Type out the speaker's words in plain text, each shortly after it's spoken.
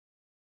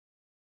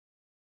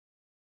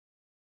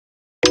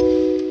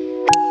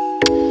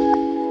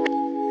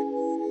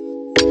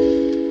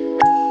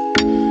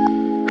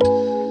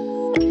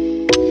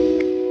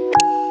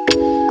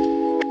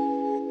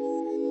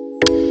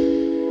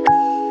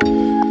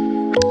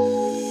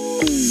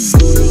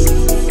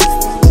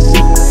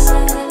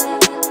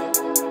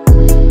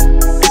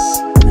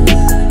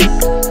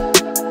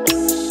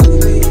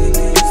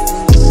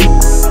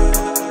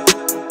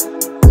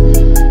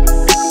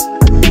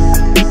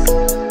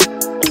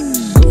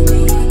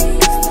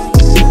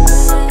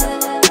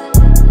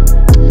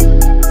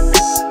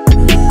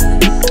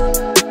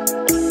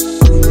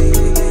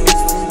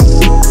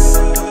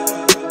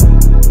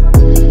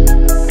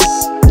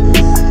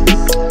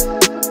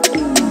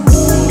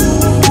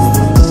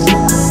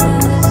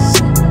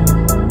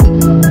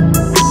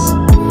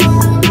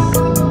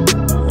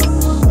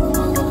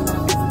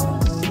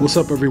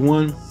What's up,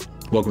 everyone?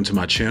 Welcome to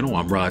my channel.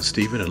 I'm Rod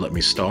Steven, and let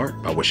me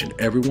start by wishing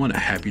everyone a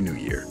Happy New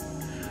Year.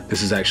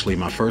 This is actually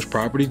my first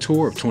property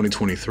tour of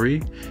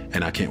 2023,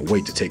 and I can't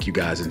wait to take you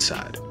guys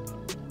inside.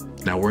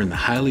 Now we're in the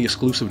highly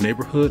exclusive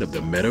neighborhood of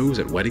the Meadows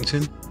at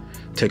Weddington.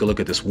 Take a look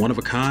at this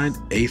one-of-a-kind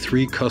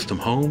A3 custom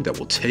home that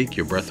will take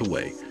your breath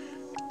away.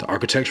 The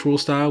architectural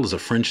style is a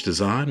French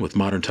design with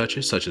modern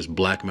touches such as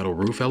black metal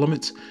roof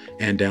elements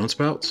and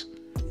downspouts.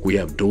 We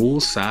have dual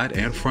side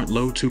and front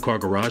load 2-car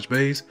garage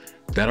bays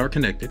that are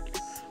connected,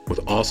 with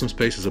awesome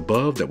spaces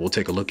above that we'll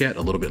take a look at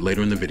a little bit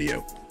later in the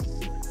video.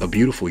 A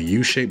beautiful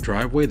U-shaped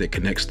driveway that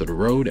connects to the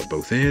road at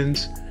both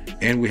ends,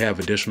 and we have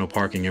additional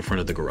parking in front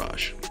of the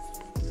garage.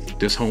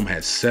 This home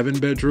has 7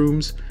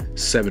 bedrooms,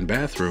 7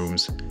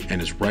 bathrooms, and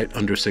is right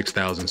under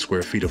 6,000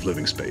 square feet of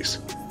living space.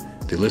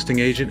 The listing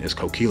agent is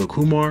Kokila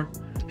Kumar,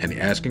 and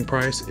the asking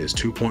price is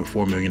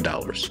 $2.4 million.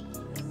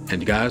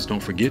 And guys,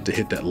 don't forget to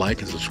hit that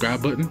like and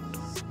subscribe button.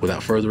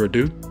 Without further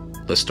ado,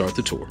 let's start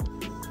the tour.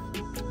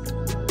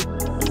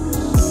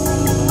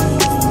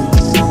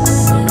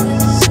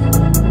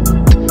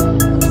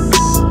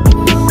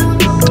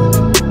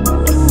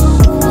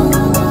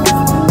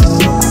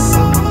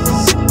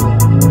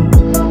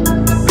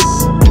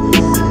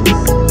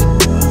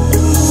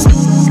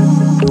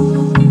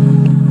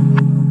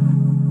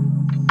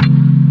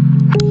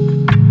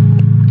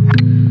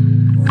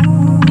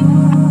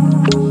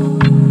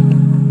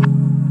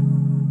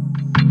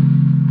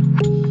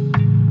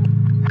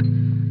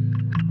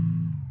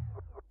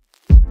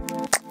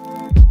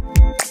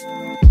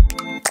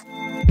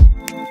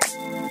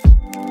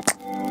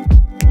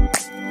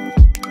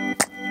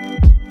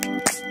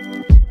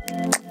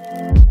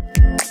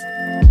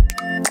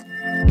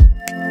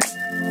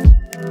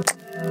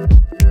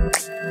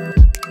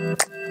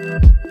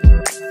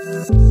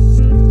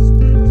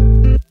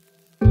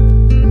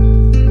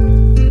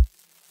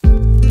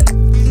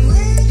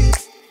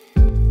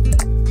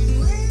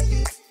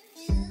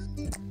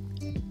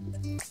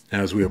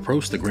 Now, as we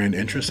approach the grand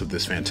entrance of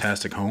this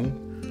fantastic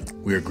home,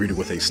 we are greeted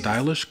with a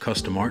stylish,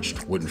 custom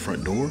arched wooden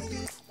front door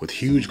with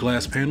huge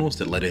glass panels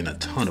that let in a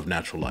ton of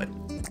natural light.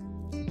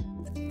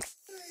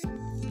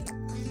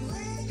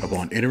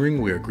 Upon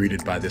entering, we are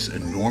greeted by this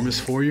enormous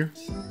foyer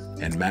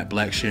and matte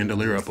black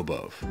chandelier up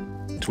above.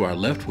 To our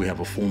left, we have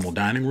a formal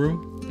dining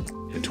room,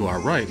 and to our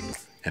right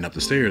and up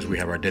the stairs, we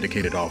have our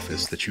dedicated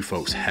office that you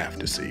folks have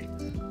to see.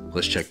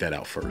 Let's check that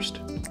out first.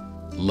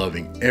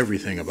 Loving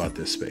everything about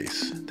this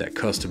space. That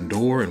custom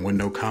door and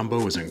window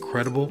combo is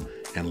incredible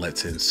and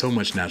lets in so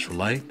much natural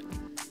light.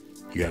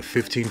 You have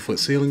 15-foot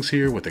ceilings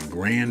here with a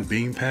grand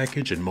beam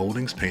package and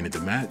moldings painted to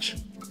match.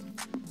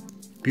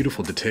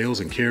 Beautiful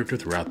details and character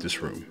throughout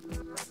this room.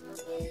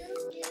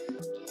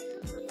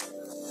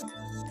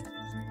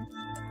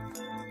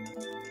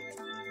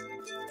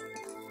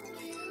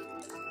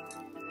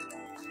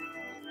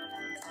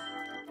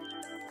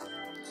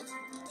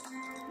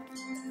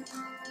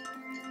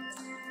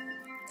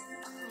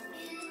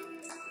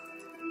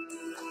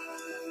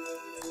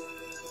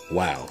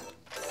 Wow,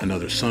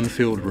 another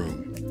sun-filled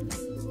room.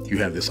 You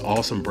have this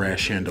awesome brass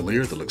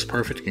chandelier that looks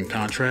perfect in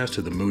contrast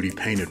to the moody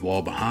painted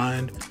wall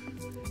behind.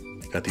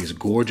 Got these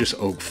gorgeous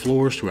oak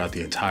floors throughout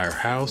the entire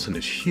house and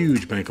this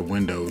huge bank of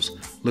windows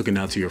looking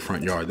out to your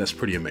front yard. That's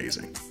pretty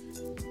amazing.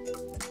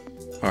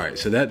 All right,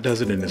 so that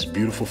does it in this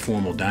beautiful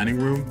formal dining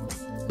room.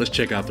 Let's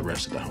check out the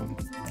rest of the home.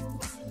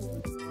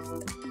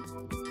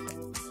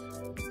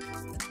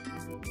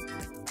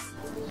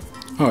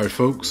 All right,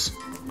 folks.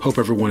 Hope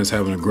everyone is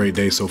having a great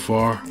day so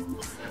far.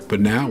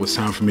 But now it's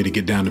time for me to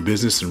get down to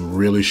business and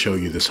really show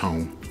you this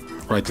home.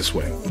 Right this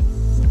way.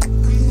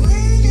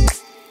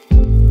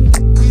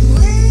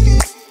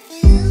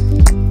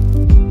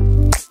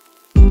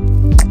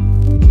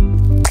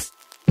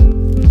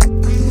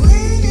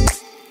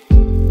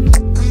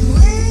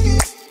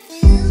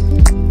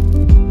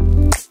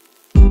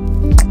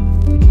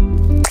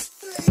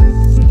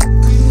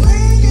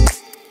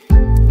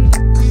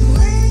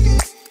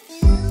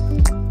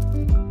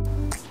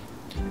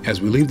 As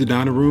we leave the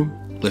dining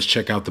room, let's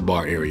check out the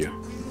bar area.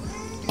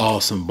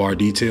 Awesome bar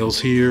details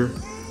here,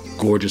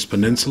 gorgeous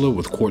peninsula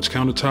with quartz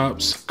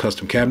countertops,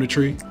 custom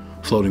cabinetry,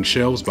 floating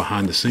shelves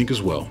behind the sink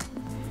as well.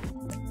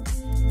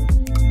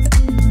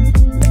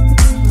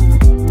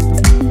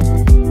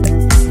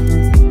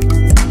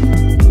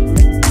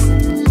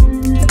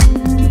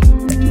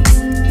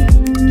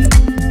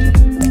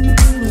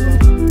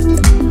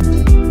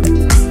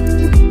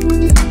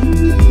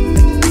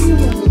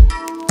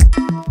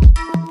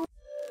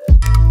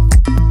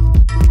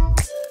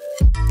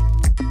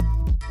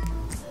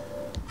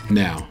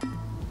 Now,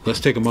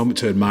 let's take a moment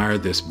to admire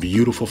this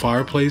beautiful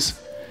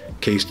fireplace,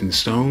 cased in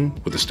stone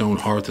with a stone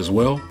hearth as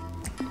well.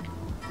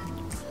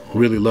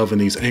 Really loving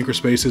these anchor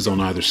spaces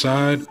on either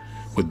side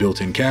with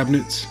built-in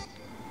cabinets.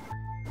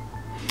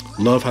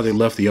 Love how they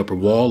left the upper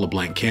wall a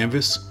blank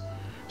canvas,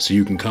 so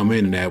you can come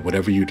in and add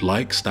whatever you'd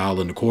like, style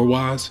and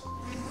decor-wise.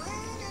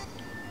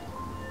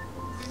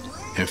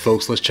 And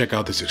folks, let's check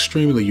out this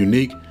extremely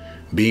unique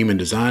beam and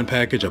design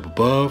package up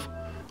above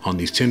on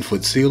these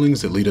 10-foot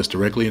ceilings that lead us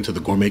directly into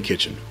the gourmet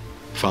kitchen.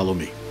 Follow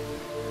me.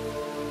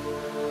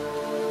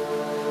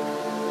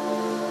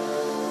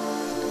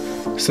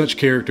 Such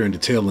character and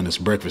detail in this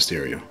breakfast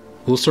area.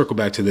 We'll circle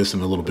back to this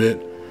in a little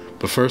bit,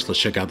 but first let's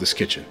check out this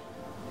kitchen.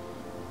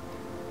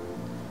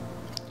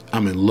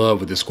 I'm in love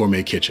with this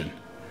gourmet kitchen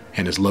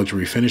and its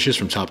luxury finishes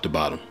from top to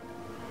bottom.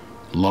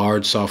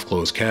 Large soft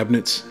close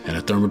cabinets and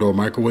a Thermador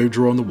microwave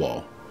drawer on the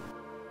wall.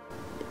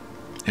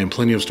 And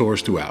plenty of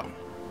storage throughout.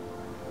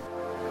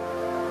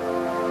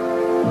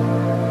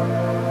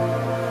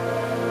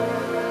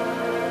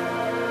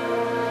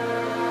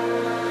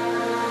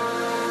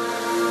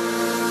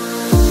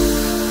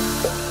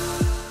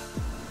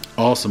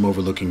 Awesome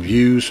overlooking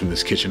views from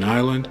this kitchen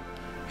island,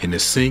 and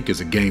this sink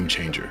is a game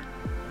changer.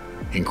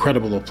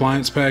 Incredible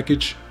appliance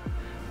package.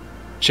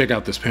 Check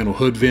out this panel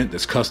hood vent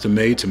that's custom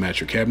made to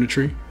match your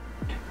cabinetry.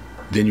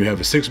 Then you have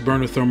a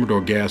 6-burner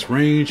Thermador gas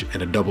range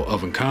and a double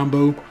oven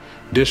combo,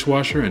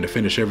 dishwasher, and to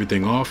finish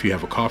everything off, you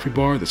have a coffee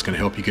bar that's going to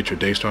help you get your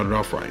day started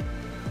off right.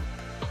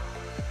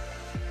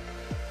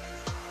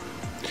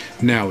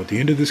 Now at the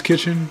end of this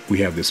kitchen, we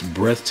have this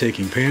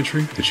breathtaking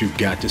pantry that you've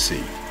got to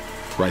see.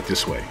 Right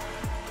this way.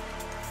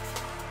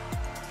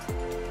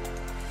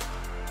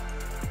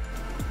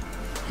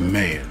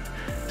 Man,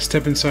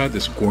 step inside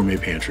this gourmet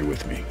pantry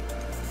with me.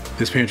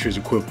 This pantry is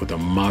equipped with a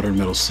modern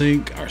metal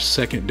sink, our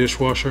second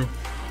dishwasher,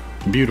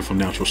 beautiful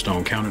natural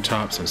stone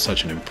countertops, and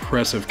such an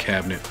impressive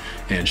cabinet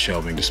and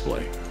shelving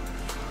display.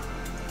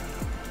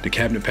 The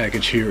cabinet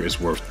package here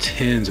is worth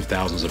tens of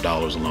thousands of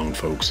dollars alone,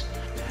 folks.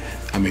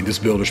 I mean, this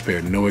builder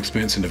spared no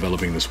expense in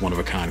developing this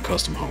one-of-a-kind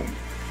custom home.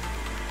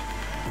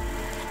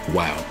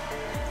 Wow.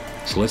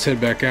 So let's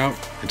head back out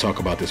and talk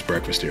about this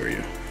breakfast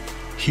area.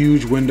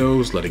 Huge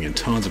windows letting in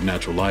tons of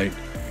natural light,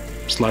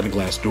 sliding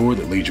glass door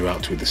that leads you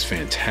out to this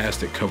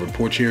fantastic covered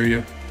porch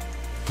area,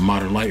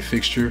 modern light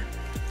fixture,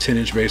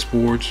 10-inch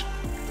baseboards,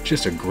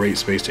 just a great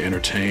space to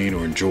entertain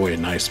or enjoy a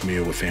nice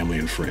meal with family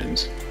and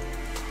friends.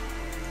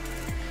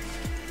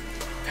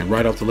 And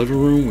right off the living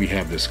room, we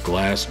have this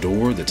glass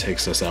door that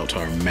takes us out to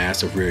our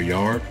massive rear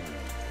yard.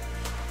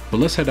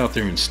 But let's head out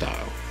there in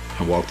style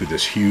and walk through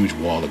this huge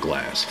wall of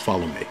glass.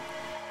 Follow me.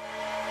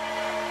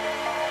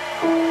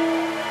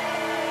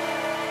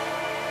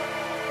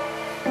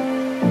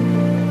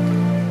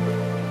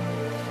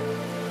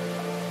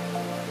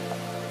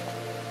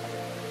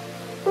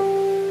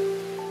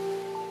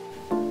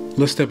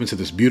 Let's step into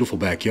this beautiful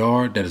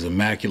backyard that is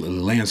immaculately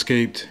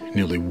landscaped,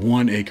 nearly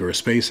 1 acre of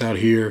space out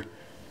here.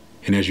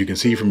 And as you can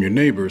see from your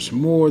neighbors,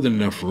 more than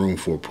enough room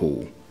for a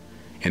pool.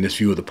 And this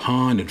view of the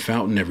pond and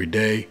fountain every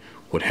day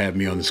would have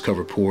me on this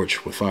covered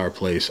porch with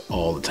fireplace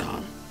all the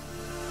time.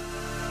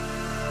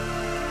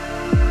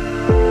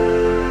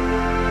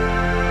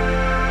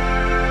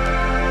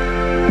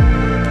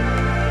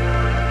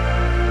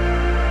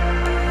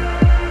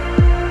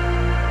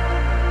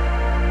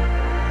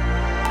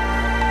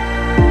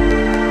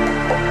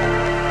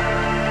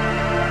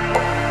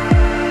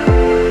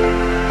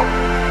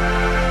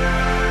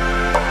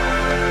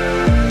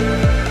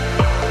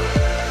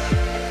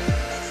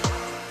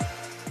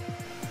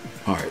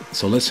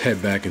 So let's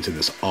head back into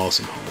this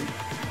awesome home.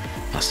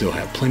 I still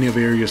have plenty of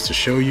areas to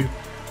show you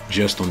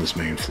just on this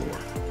main floor.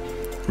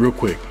 Real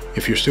quick,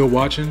 if you're still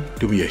watching,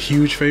 do me a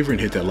huge favor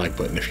and hit that like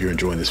button if you're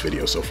enjoying this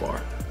video so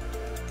far.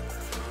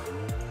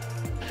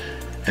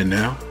 And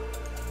now,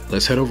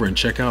 let's head over and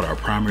check out our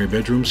primary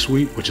bedroom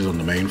suite, which is on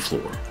the main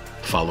floor.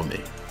 Follow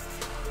me.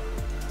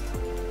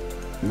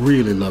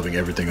 Really loving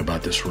everything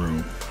about this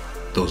room.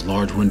 Those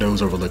large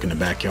windows overlooking the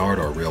backyard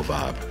are a real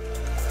vibe.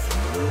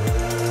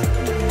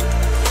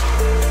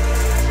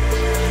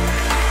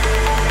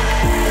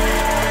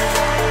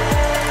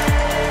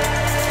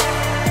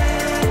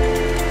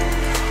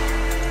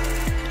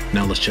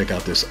 Now let's check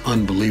out this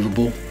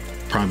unbelievable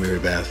primary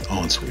bath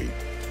ensuite.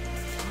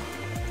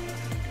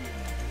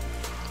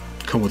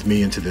 Come with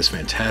me into this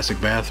fantastic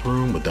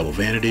bathroom with double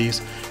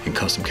vanities and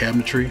custom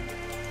cabinetry,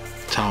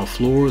 tile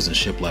floors and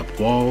shiplap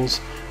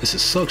walls. This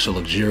is such a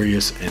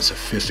luxurious and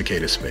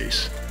sophisticated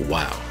space.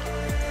 Wow.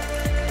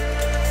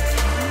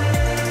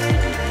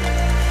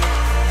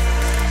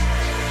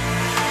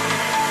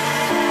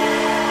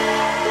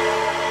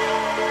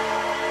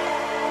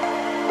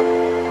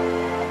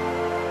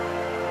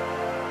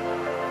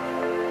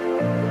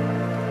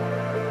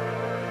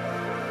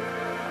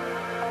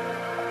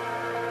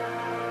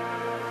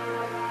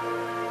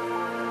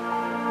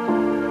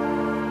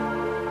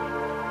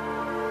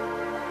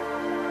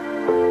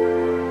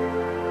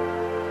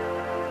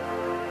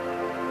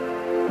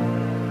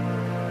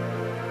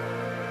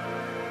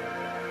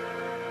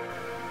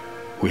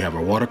 We have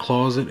our water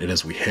closet, and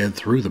as we head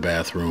through the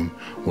bathroom,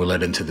 we're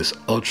led into this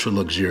ultra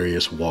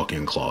luxurious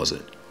walk-in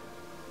closet.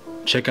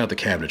 Check out the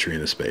cabinetry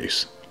in the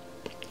space.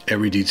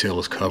 Every detail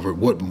is covered.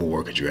 What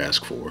more could you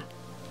ask for?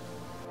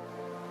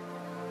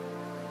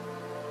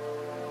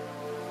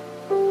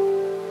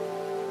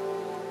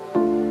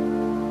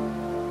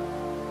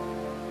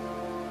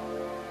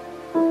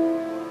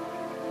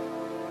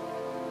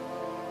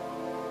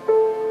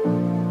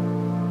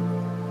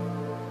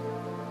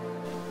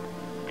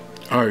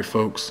 Alright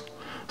folks,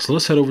 So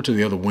let's head over to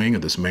the other wing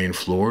of this main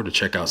floor to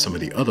check out some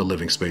of the other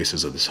living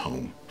spaces of this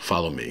home.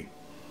 Follow me.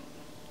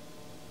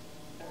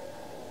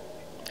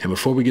 And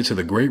before we get to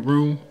the great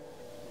room,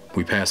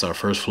 we pass our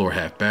first floor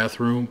half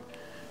bathroom.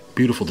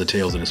 Beautiful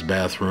details in this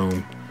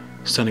bathroom,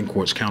 stunning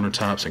quartz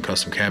countertops and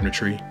custom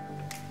cabinetry.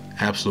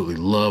 Absolutely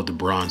love the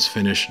bronze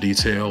finish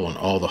detail on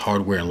all the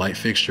hardware and light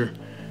fixture.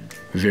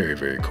 Very,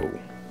 very cool.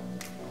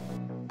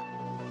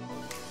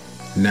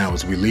 Now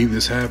as we leave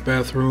this half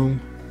bathroom,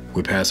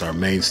 we pass our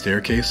main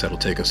staircase that'll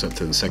take us up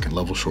to the second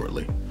level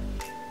shortly.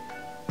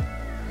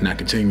 Now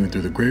continuing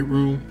through the great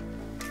room,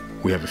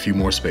 we have a few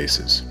more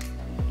spaces.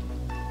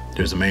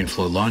 There's a main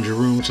floor laundry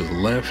room to the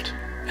left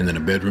and then a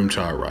bedroom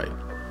to our right.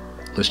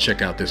 Let's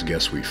check out this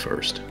guest suite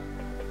first.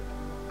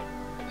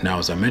 Now,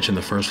 as I mentioned,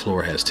 the first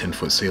floor has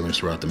 10-foot ceilings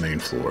throughout the main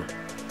floor,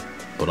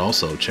 but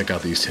also check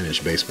out these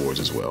 10-inch baseboards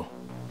as well.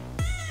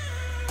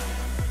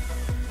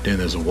 Then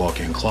there's a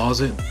walk-in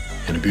closet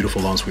and a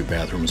beautiful ensuite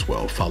bathroom as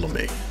well. Follow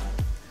me.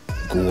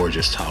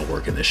 Gorgeous tile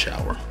work in this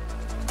shower.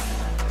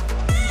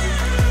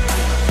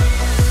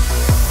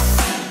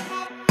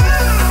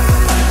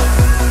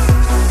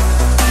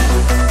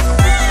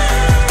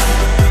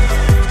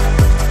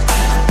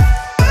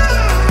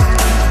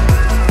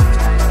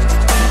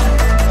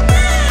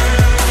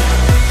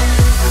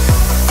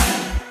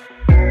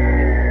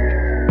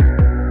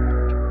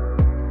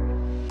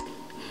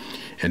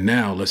 And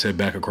now let's head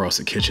back across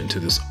the kitchen to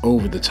this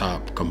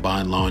over-the-top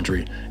combined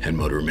laundry and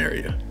mudroom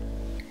area.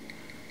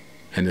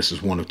 And this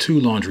is one of 2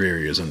 laundry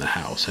areas in the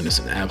house, and it's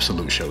an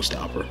absolute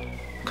showstopper.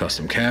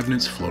 Custom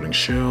cabinets, floating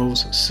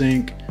shelves,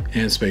 sink,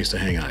 and space to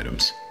hang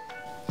items.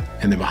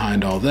 And then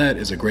behind all that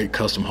is a great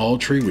custom hall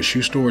tree with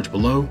shoe storage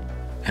below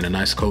and a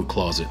nice coat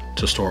closet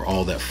to store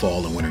all that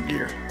fall and winter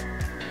gear.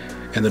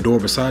 And the door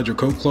beside your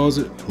coat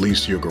closet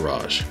leads to your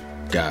garage.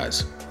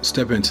 Guys,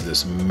 step into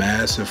this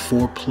massive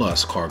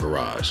 4+ car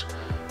garage.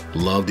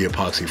 Love the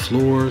epoxy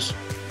floors,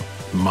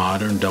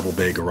 modern double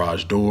bay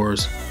garage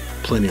doors,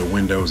 plenty of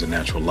windows and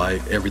natural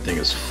light. Everything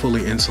is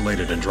fully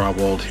insulated and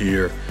drywalled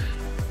here.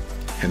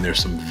 And there's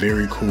some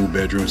very cool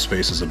bedroom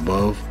spaces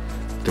above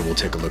that we'll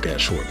take a look at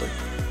shortly.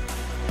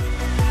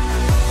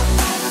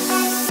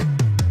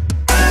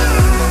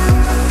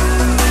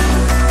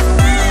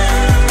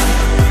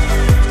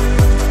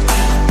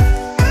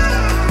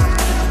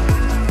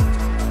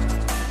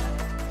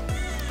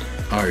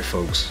 All right,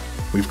 folks,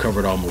 we've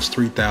covered almost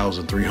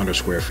 3,300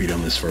 square feet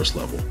on this first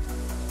level.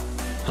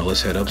 Now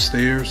let's head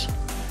upstairs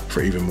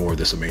for even more of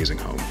this amazing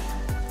home.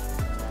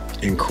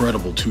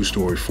 Incredible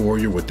 2-story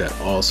foyer with that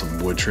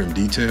awesome wood trim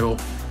detail.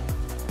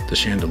 The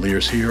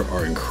chandeliers here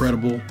are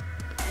incredible.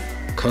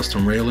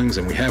 Custom railings,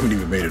 and we haven't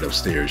even made it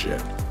upstairs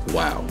yet.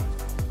 Wow.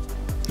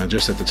 Now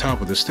just at the top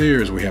of the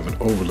stairs, we have an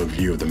overlook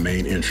view of the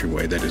main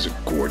entryway that is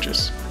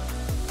gorgeous.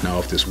 Now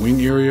off this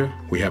wing area,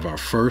 we have our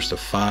first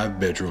of 5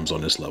 bedrooms on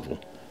this level.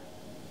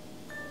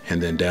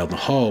 And then down the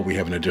hall, we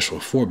have an additional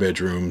 4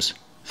 bedrooms,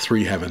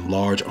 3 having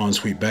large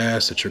ensuite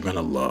baths that you're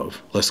gonna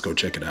love. Let's go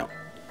check it out.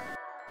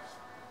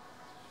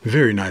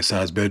 Very nice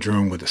sized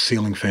bedroom with a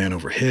ceiling fan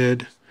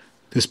overhead.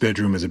 This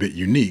bedroom is a bit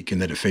unique in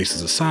that it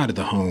faces the side of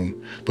the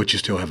home, but you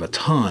still have a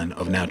ton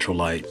of natural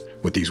light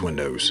with these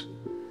windows.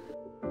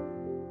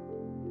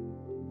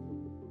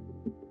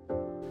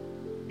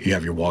 You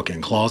have your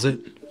walk-in closet.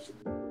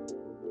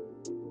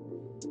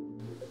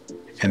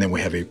 And then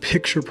we have a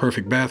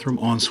picture-perfect bathroom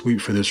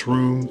ensuite for this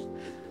room.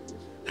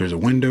 There's a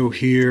window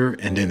here,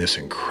 and then this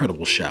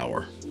incredible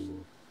shower.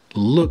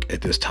 Look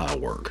at this tile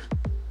work.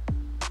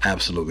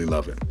 Absolutely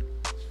love it.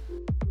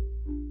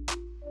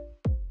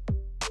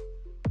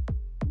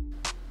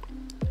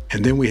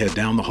 And then we head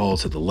down the hall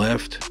to the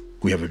left.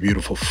 We have a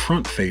beautiful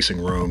front-facing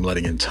room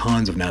letting in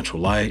tons of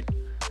natural light.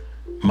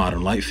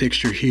 Modern light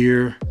fixture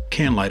here,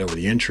 can light over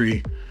the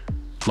entry,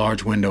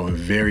 large window, and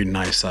very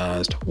nice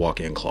sized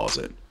walk-in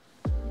closet.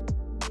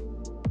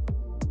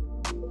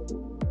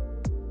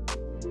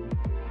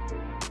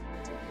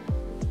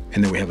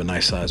 And then we have a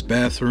nice sized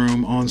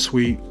bathroom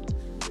ensuite.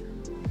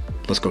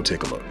 Let's go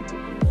take a look.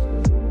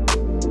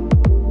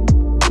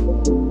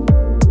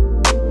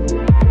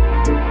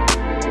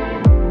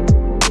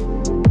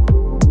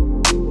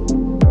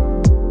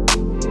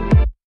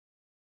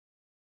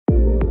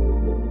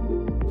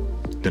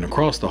 Then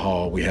across the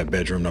hall, we have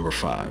bedroom number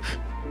 5.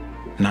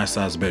 Nice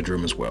sized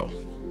bedroom as well.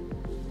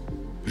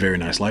 Very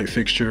nice light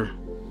fixture,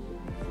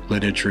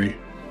 lit entry,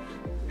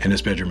 and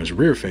this bedroom is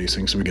rear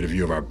facing, so we get a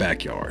view of our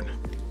backyard.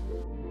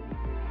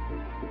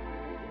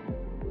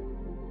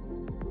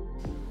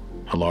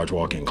 A large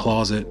walk-in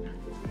closet,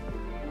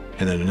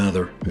 and then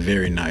another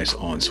very nice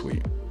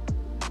ensuite.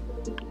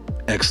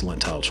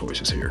 Excellent tile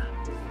choices here.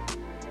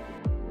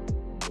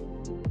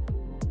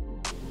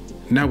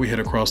 Now we head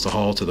across the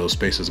hall to those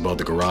spaces above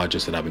the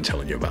garages that I've been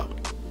telling you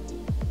about.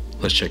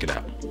 Let's check it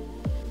out.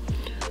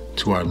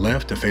 To our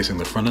left and facing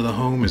the front of the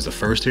home is the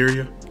first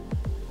area.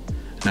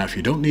 Now, if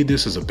you don't need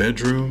this as a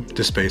bedroom,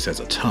 this space has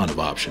a ton of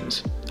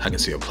options. I can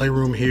see a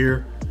playroom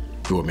here.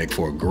 It would make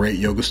for a great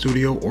yoga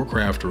studio or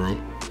craft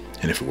room.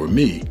 And if it were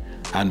me,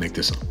 I'd make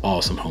this an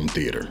awesome home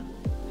theater.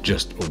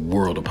 Just a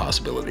world of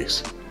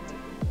possibilities.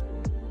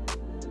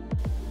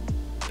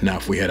 Now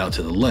if we head out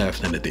to the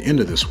left, and at the end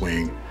of this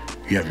wing,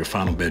 you have your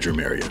final bedroom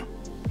area,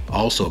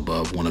 also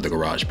above one of the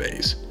garage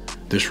bays.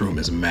 This room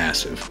is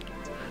massive.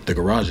 The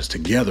garages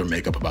together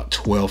make up about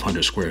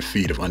 1,200 square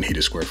feet of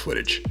unheated square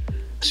footage,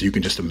 so you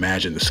can just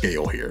imagine the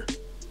scale here.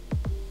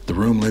 The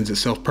room lends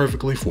itself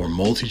perfectly for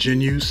multi-gen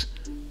use,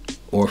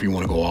 or if you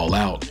want to go all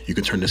out, you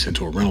can turn this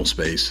into a rental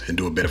space and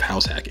do a bit of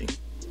house hacking.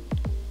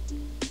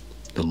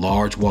 The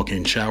large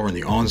walk-in shower in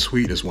the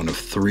ensuite is one of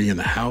 3 in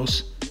the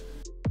house,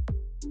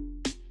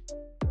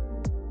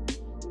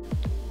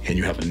 and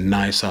you have a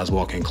nice size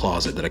walk-in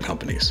closet that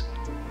accompanies.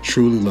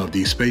 Truly love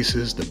these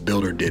spaces. The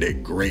builder did a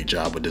great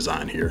job with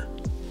design here.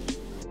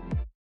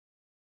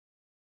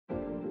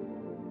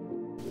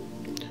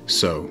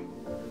 So,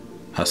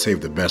 I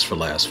saved the best for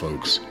last,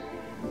 folks.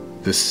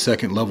 This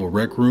second level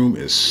rec room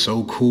is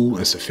so cool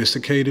and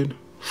sophisticated.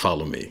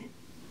 Follow me.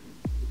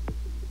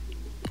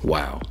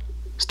 Wow.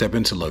 Step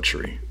into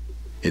luxury.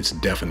 It's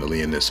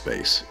definitely in this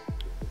space.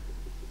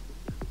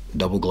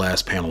 Double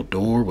glass panel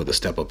door with a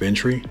step-up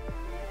entry.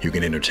 You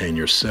can entertain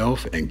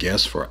yourself and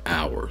guests for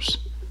hours.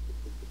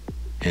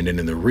 And then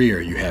in the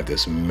rear, you have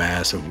this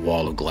massive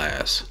wall of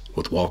glass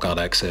with walkout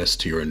access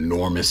to your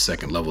enormous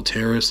second level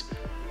terrace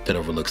that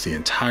overlooks the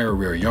entire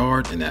rear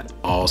yard and that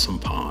awesome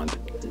pond.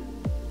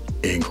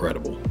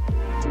 Incredible.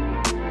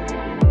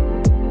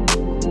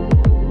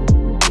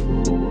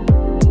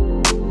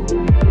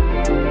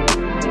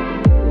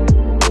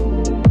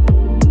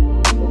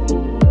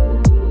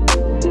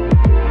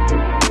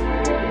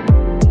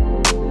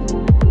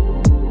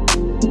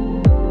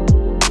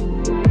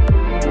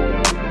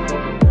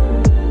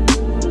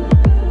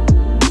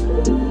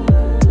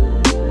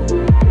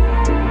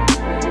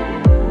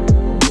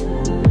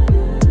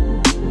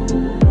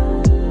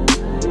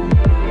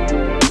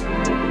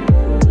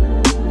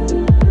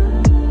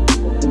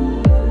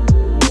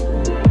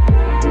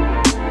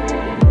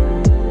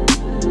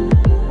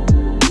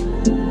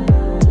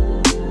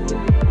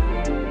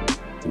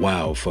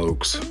 Wow,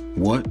 folks,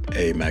 what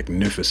a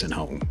magnificent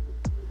home.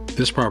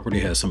 This property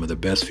has some of the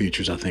best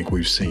features I think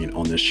we've seen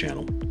on this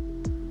channel.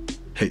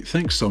 Hey,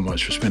 thanks so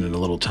much for spending a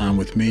little time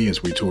with me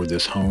as we toured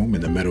this home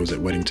in the Meadows at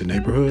Weddington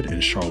neighborhood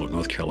in Charlotte,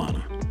 North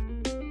Carolina.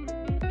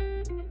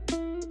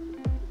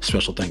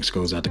 Special thanks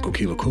goes out to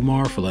Kokila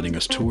Kumar for letting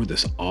us tour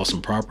this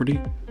awesome property.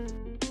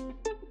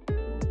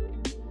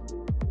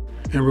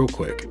 And real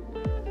quick,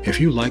 if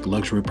you like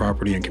luxury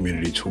property and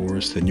community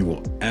tours, then you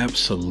will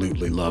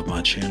absolutely love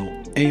my channel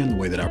and the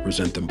way that I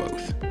present them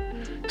both.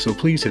 So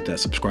please hit that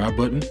subscribe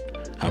button.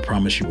 I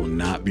promise you will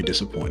not be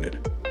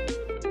disappointed.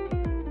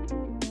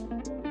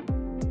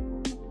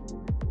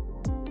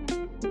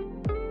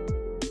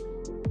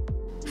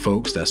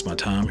 Folks, that's my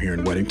time here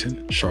in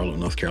Weddington, Charlotte,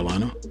 North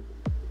Carolina.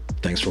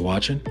 Thanks for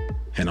watching,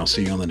 and I'll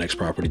see you on the next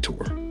property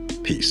tour.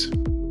 Peace.